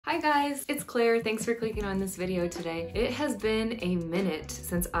Hi guys, it's Claire. Thanks for clicking on this video today. It has been a minute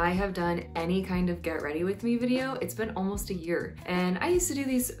since I have done any kind of get ready with me video. It's been almost a year and I used to do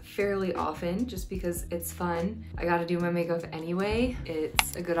these fairly often just because it's fun. I gotta do my makeup anyway.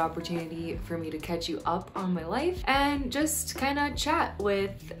 It's a good opportunity for me to catch you up on my life and just kind of chat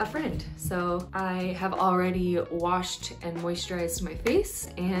with a friend. So I have already washed and moisturized my face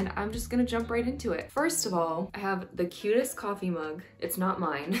and I'm just gonna jump right into it. First of all, I have the cutest coffee mug. It's not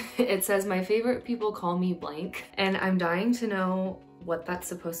mine. It says my favorite people call me blank and I'm dying to know what that's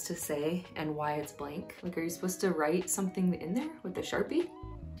supposed to say and why it's blank. Like, are you supposed to write something in there with a Sharpie?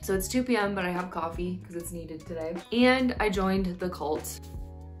 So it's 2 p.m. but I have coffee because it's needed today. And I joined the cult.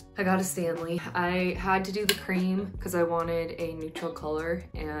 I got a Stanley. I had to do the cream because I wanted a neutral color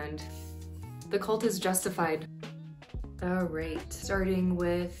and the cult is justified. All right, starting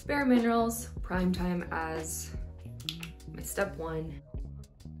with Bare Minerals Prime Time as my step 1.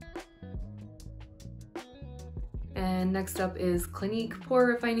 And next up is Clinique Pore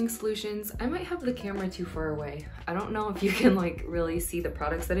Refining Solutions. I might have the camera too far away. I don't know if you can like really see the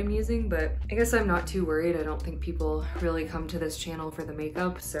products that I'm using, but I guess I'm not too worried. I don't think people really come to this channel for the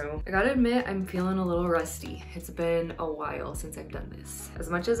makeup. So I gotta admit, I'm feeling a little rusty. It's been a while since I've done this. As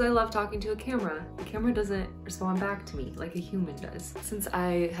much as I love talking to a camera, the camera doesn't respond back to me like a human does. Since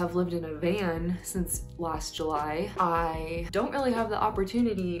I have lived in a van since last July, I don't really have the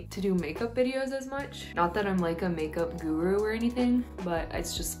opportunity to do makeup videos as much. Not that I'm like a makeup guru or anything, but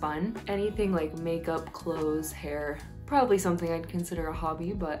it's just fun. Anything like makeup, clothes, hair, probably something I'd consider a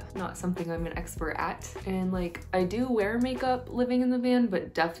hobby, but not something I'm an expert at. And like, I do wear makeup living in the van,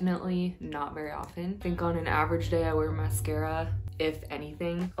 but definitely not very often. I think on an average day I wear mascara, if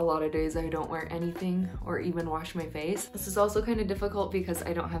anything. A lot of days I don't wear anything or even wash my face. This is also kind of difficult because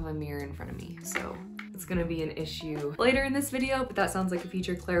I don't have a mirror in front of me, so it's gonna be an issue later in this video, but that sounds like a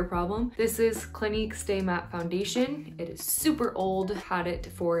future Claire problem. This is Clinique Stay Matte Foundation. It is super old, had it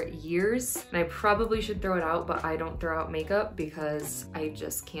for years, and I probably should throw it out, but I don't throw out makeup because I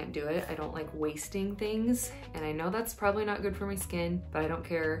just can't do it. I don't like wasting things, and I know that's probably not good for my skin, but I don't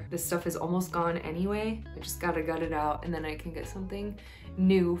care. This stuff is almost gone anyway. I just gotta gut it out, and then I can get something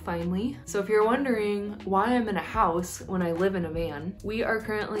new finally. So if you're wondering why I'm in a house when I live in a van, we are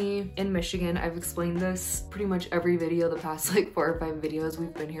currently in Michigan. I've explained this pretty much every video the past like 4 or 5 videos.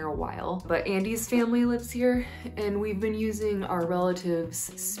 We've been here a while, but Andy's family lives here and we've been using our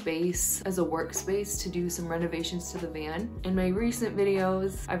relatives' space as a workspace to do some renovations to the van. In my recent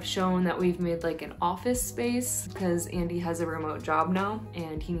videos, I've shown that we've made like an office space because Andy has a remote job now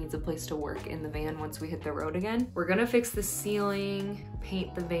and he needs a place to work in the van once we hit the road again. We're gonna fix the ceiling,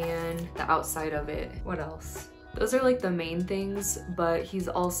 paint the van, the outside of it. What else? Those are like the main things, but he's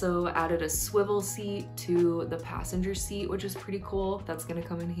also added a swivel seat to the passenger seat, which is pretty cool. That's gonna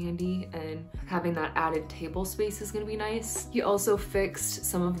come in handy, and having that added table space is gonna be nice. He also fixed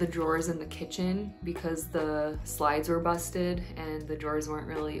some of the drawers in the kitchen because the slides were busted and the drawers weren't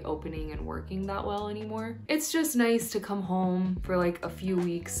really opening and working that well anymore. It's just nice to come home for like a few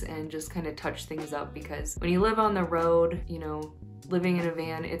weeks and just kind of touch things up, because when you live on the road, you know, living in a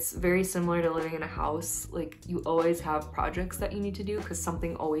van, it's very similar to living in a house. Like, you always have projects that you need to do because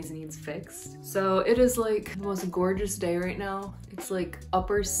something always needs fixed. So it is like the most gorgeous day right now. It's like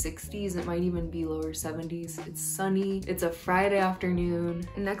upper 60s, it might even be lower 70s. It's sunny, it's a Friday afternoon.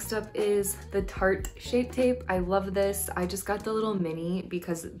 And next up is the Tarte Shape Tape. I love this. I just got the little mini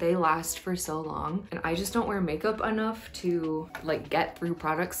because they last for so long and I just don't wear makeup enough to like get through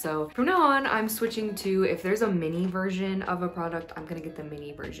products. So from now on, I'm switching to, if there's a mini version of a product, I'm gonna get the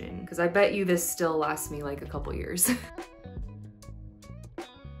mini version because I bet you this still lasts me like a couple years.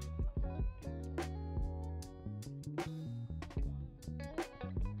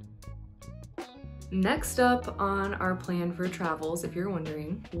 Next up on our plan for travels, if you're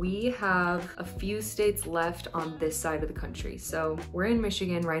wondering, we have a few states left on this side of the country. So we're in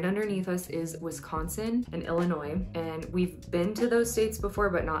Michigan, right underneath us is Wisconsin and Illinois, and we've been to those states before,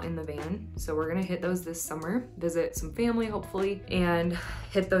 but not in the van. So we're gonna hit those this summer, visit some family hopefully, and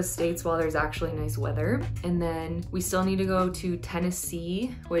hit those states while there's actually nice weather. And then we still need to go to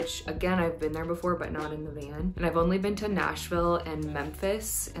Tennessee, which again, I've been there before, but not in the van. And I've only been to Nashville and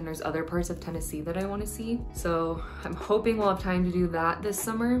Memphis, and there's other parts of Tennessee that I want to see. So I'm hoping we'll have time to do that this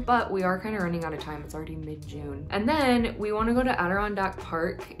summer, but we are kind of running out of time. It's already mid-June. And then we want to go to Adirondack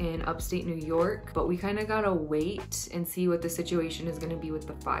Park in upstate New York, but we kind of gotta wait and see what the situation is going to be with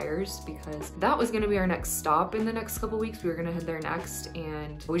the fires, because that was going to be our next stop in the next couple weeks. We were going to head there next,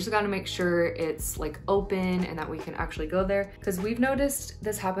 and we just got to make sure it's like open and that we can actually go there, because we've noticed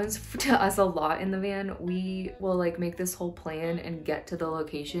this happens to us a lot in the van. We will like make this whole plan and get to the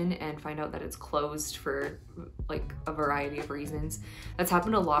location and find out that it's closed for like a variety of reasons. That's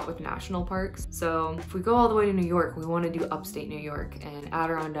happened a lot with national parks. So if we go all the way to New York, we want to do upstate New York, and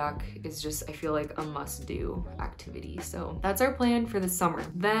Adirondack is just, I feel like, a must-do activity. So that's our plan for the summer.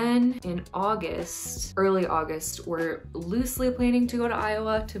 Then in August, early August, we're loosely planning to go to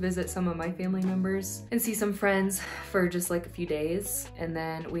Iowa to visit some of my family members and see some friends for just like a few days. And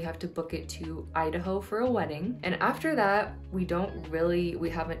then we have to book it to Idaho for a wedding. And after that, we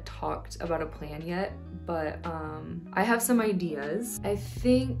haven't talked about a plan yet, but I have some ideas. I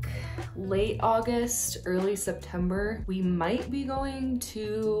think late August, early September, we might be going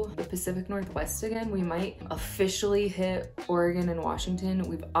to the Pacific Northwest again. We might officially hit Oregon and Washington.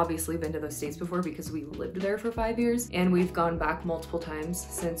 We've obviously been to those states before because we lived there for 5 years, and we've gone back multiple times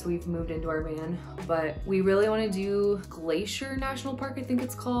since we've moved into our van. But we really want to do Glacier National Park, I think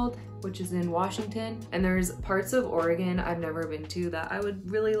it's called, which is in Washington. And there's parts of Oregon I've never been to that I would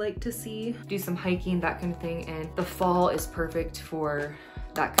really like to see. Do some hiking, that kind of thing. And the fall is perfect for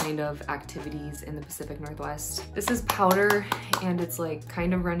that kind of activities in the Pacific Northwest. This is powder and it's like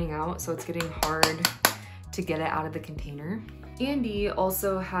kind of running out, so it's getting hard to get it out of the container. Andy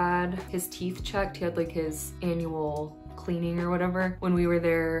also had his teeth checked. He had like his annual cleaning or whatever when we were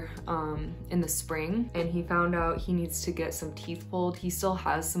there in the spring, and he found out he needs to get some teeth pulled. He still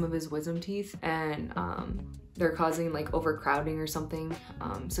has some of his wisdom teeth, and they're causing like overcrowding or something,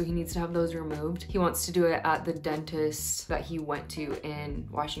 so he needs to have those removed. He wants to do it at the dentist that he went to in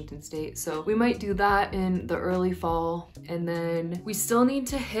Washington State, so we might do that in the early fall. And then we still need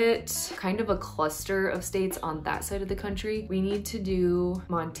to hit kind of a cluster of states on that side of the country. We need to do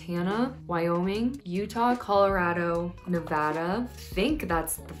Montana, Wyoming, Utah, Colorado, Nevada. I think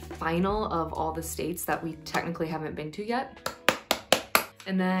that's the final of all the states that we technically haven't been to yet.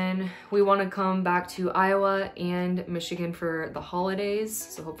 And then we want to come back to Iowa and Michigan for the holidays,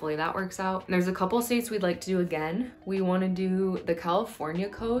 so hopefully that works out. And there's a couple states we'd like to do again. We want to do the California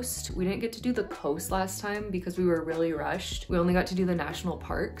coast. We didn't get to do the coast last time because we were really rushed. We only got to do the national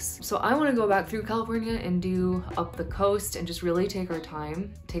parks. So I want to go back through California and do up the coast and just really take our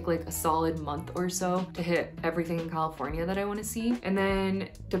time, take like a solid month or so to hit everything in California that I want to see. And then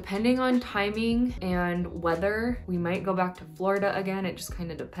depending on timing and weather, we might go back to Florida again. It just kind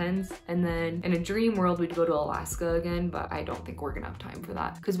of depends. And then in a dream world, we'd go to Alaska again, but I don't think we're gonna have time for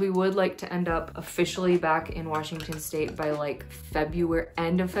that because we would like to end up officially back in Washington State by like February,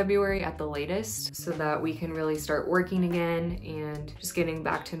 end of February at the latest, so that we can really start working again and just getting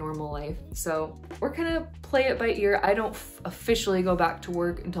back to normal life. So we're gonna play it by ear. I don't officially go back to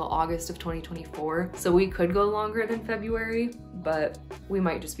work until August of 2024, so we could go longer than February, but we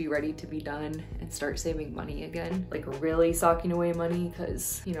might just be ready to be done and start saving money again, like really socking away money,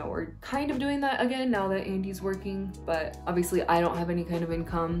 because you know, we're kind of doing that again now that Andy's working, but obviously I don't have any kind of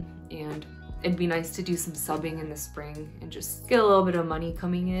income, and it'd be nice to do some subbing in the spring and just get a little bit of money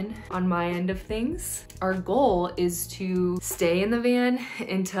coming in on my end of things. Our goal is to stay in the van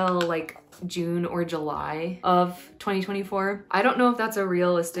until like June or July of 2024. I don't know if that's a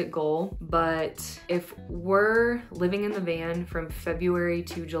realistic goal, but if we're living in the van from February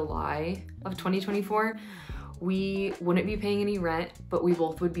to July of 2024, we wouldn't be paying any rent, but we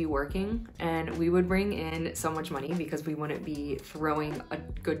both would be working, and we would bring in so much money because we wouldn't be throwing a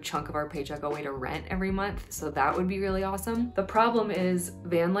good chunk of our paycheck away to rent every month. So that would be really awesome. The problem is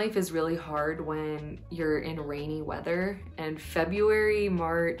van life is really hard when you're in rainy weather, and February,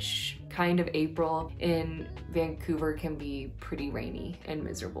 March, kind of April in Vancouver can be pretty rainy and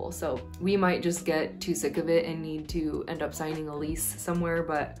miserable. So we might just get too sick of it and need to end up signing a lease somewhere,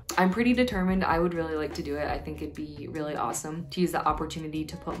 but I'm pretty determined. I would really like to do it. I think it'd be really awesome to use the opportunity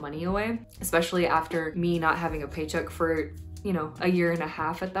to put money away, especially after me not having a paycheck for, you know, a year and a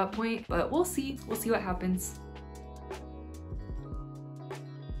half at that point, but we'll see what happens.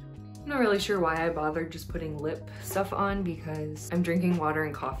 I'm not really sure why I bothered just putting lip stuff on because I'm drinking water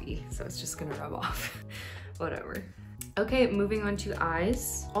and coffee, so it's just gonna rub off. Whatever. Okay, moving on to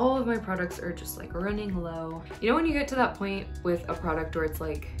eyes. All of my products are just like running low. You know when you get to that point with a product where it's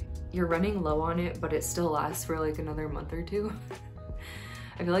like you're running low on it, but it still lasts for like another month or two?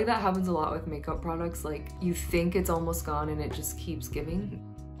 I feel like that happens a lot with makeup products. Like you think it's almost gone and it just keeps giving.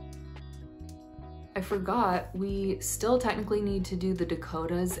 I forgot, we still technically need to do the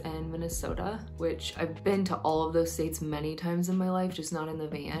Dakotas and Minnesota, which I've been to all of those states many times in my life, just not in the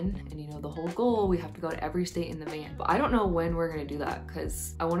van. And you know, the whole goal, we have to go to every state in the van. But I don't know when we're gonna do that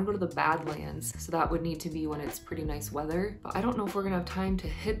because I wanna go to the Badlands. So that would need to be when it's pretty nice weather. But I don't know if we're gonna have time to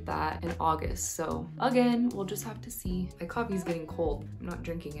hit that in August. So again, we'll just have to see. My coffee's getting cold. I'm not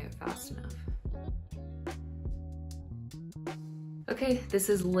drinking it fast enough. Okay, this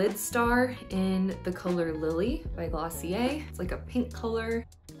is Lid Star in the color Lily by Glossier. It's like a pink color.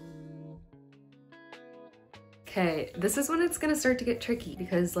 Okay, this is when it's gonna start to get tricky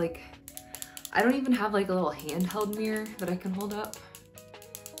because like, I don't even have like a little handheld mirror that I can hold up.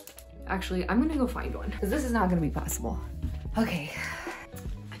 Actually, I'm gonna go find one because this is not gonna be possible. Okay,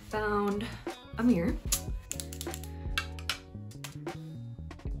 I found a mirror.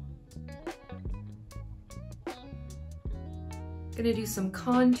 Gonna do some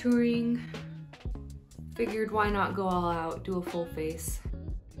contouring. Figured why not go all out, do a full face.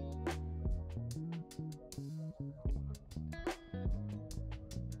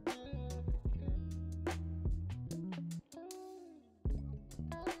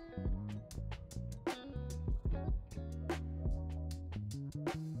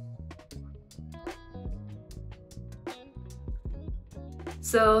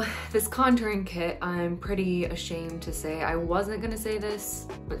 So this contouring kit, I'm pretty ashamed to say, I wasn't gonna say this,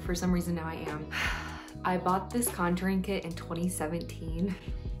 but for some reason now I am. I bought this contouring kit in 2017.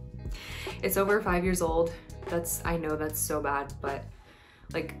 It's over 5 years old. I know that's so bad, but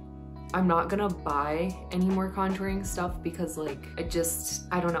like, I'm not gonna buy any more contouring stuff because like,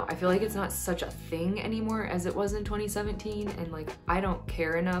 I don't know. I feel like it's not such a thing anymore as it was in 2017. And like, I don't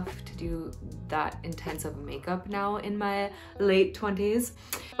care enough to do that intense of makeup now in my late 20s.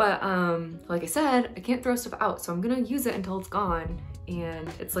 But like I said, I can't throw stuff out. So I'm gonna use it until it's gone. And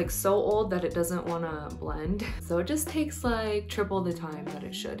it's like so old that it doesn't wanna blend. So it just takes like triple the time that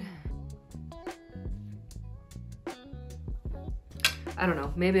it should. I don't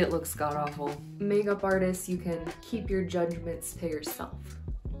know, maybe it looks god-awful. Makeup artists, you can keep your judgments to yourself.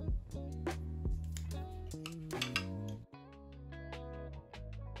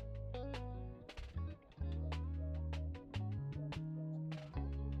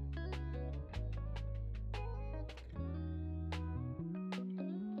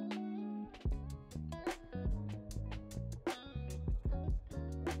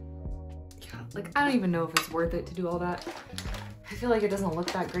 Yeah, like I don't even know if it's worth it to do all that. I feel like it doesn't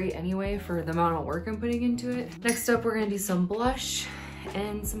look that great anyway for the amount of work I'm putting into it. Next up, we're gonna do some blush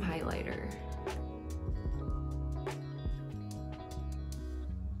and some highlighter.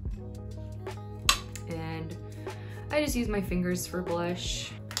 And I just use my fingers for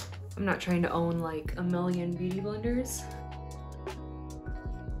blush. I'm not trying to own like a million beauty blenders.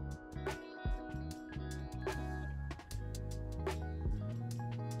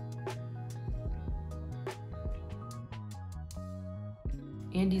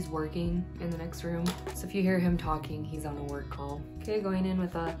 Andy's working in the next room, so if you hear him talking, he's on a work call. Okay, going in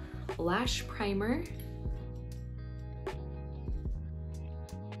with a lash primer.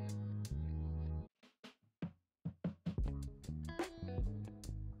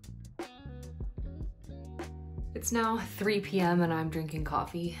 It's now 3 p.m. and I'm drinking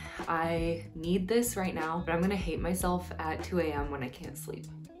coffee. I need this right now, but I'm gonna hate myself at 2 a.m. when I can't sleep.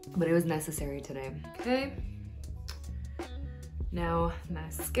 But it was necessary today. Okay. Now,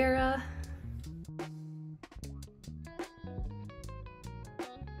 mascara.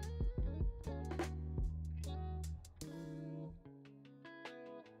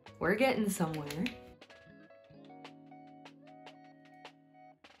 We're getting somewhere.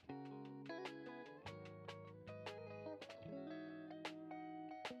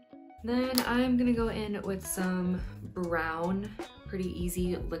 Then I'm gonna go in with some brown, pretty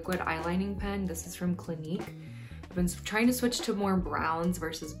easy liquid eyelining pen. This is from Clinique. I've been trying to switch to more browns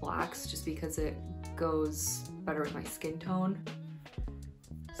versus blacks just because it goes better with my skin tone.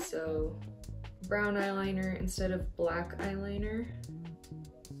 So brown eyeliner instead of black eyeliner.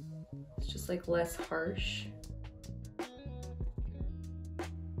 It's just like less harsh.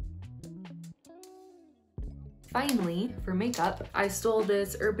 Finally, for makeup, I stole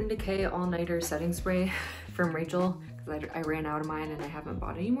this Urban Decay All Nighter setting spray from Rachel because I ran out of mine and I haven't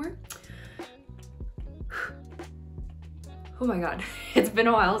bought anymore. Oh my god, it's been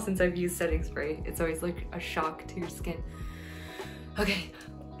a while since I've used setting spray. It's always like a shock to your skin. Okay.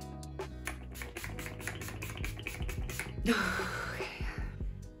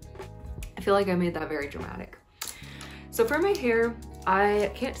 I feel like I made that very dramatic. So for my hair,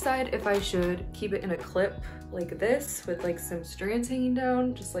 I can't decide if I should keep it in a clip like this with like some strands hanging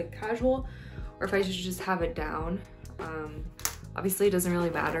down, just like casual, or if I should just have it down. Obviously it doesn't really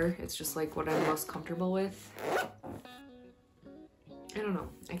matter. It's just like what I'm most comfortable with. I don't know,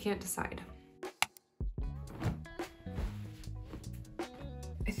 I can't decide.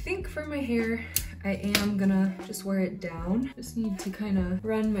 I think for my hair, I am gonna just wear it down. Just need to kind of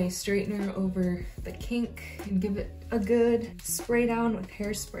run my straightener over the kink and give it a good spray down with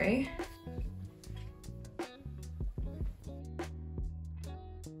hairspray.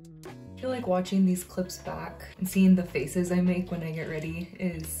 I feel like watching these clips back and seeing the faces I make when I get ready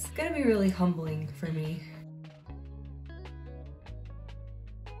is gonna be really humbling for me.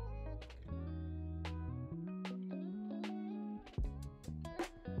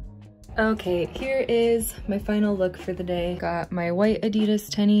 Okay, here is my final look for the day. Got my white Adidas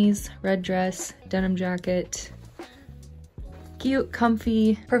tennies, red dress, denim jacket. Cute,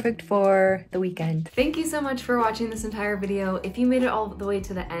 comfy, perfect for the weekend. Thank you so much for watching this entire video. If you made it all the way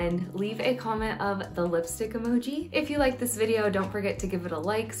to the end, leave a comment of the lipstick emoji. If you like this video, don't forget to give it a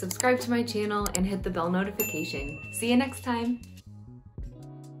like, subscribe to my channel, and hit the bell notification. See you next time.